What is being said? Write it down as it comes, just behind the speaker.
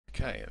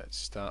Okay, let's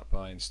start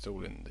by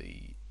installing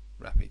the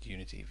Rapid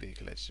Unity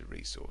Vehicle Editor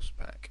Resource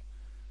Pack.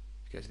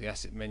 Go to the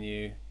Asset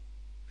menu,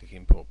 click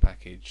Import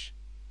Package,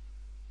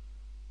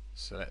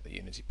 select the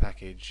Unity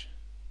package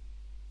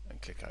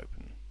and click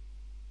Open.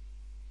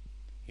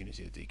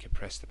 Unity will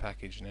decompress the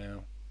package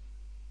now.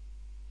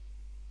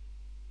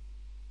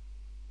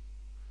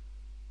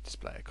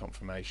 Display a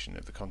confirmation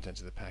of the contents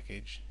of the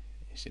package.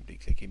 You simply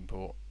click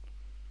Import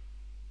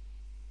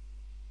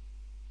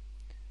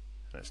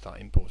and it'll start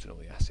importing all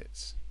the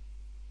assets.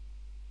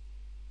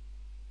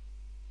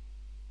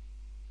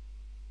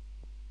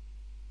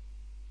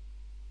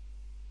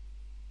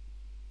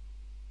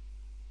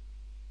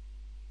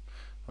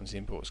 Once the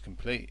import is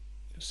complete,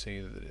 you'll see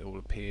that it all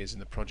appears in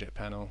the project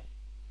panel.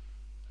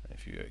 And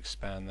if you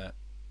expand that,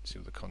 see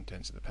all the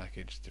contents of the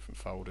package, different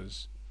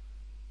folders.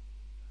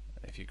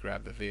 And if you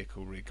grab the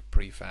vehicle rig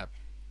prefab,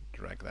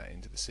 drag that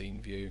into the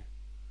scene view,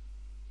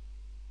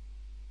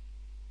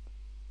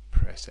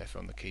 press F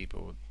on the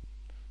keyboard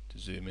to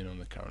zoom in on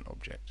the current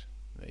object.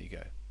 There you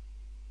go.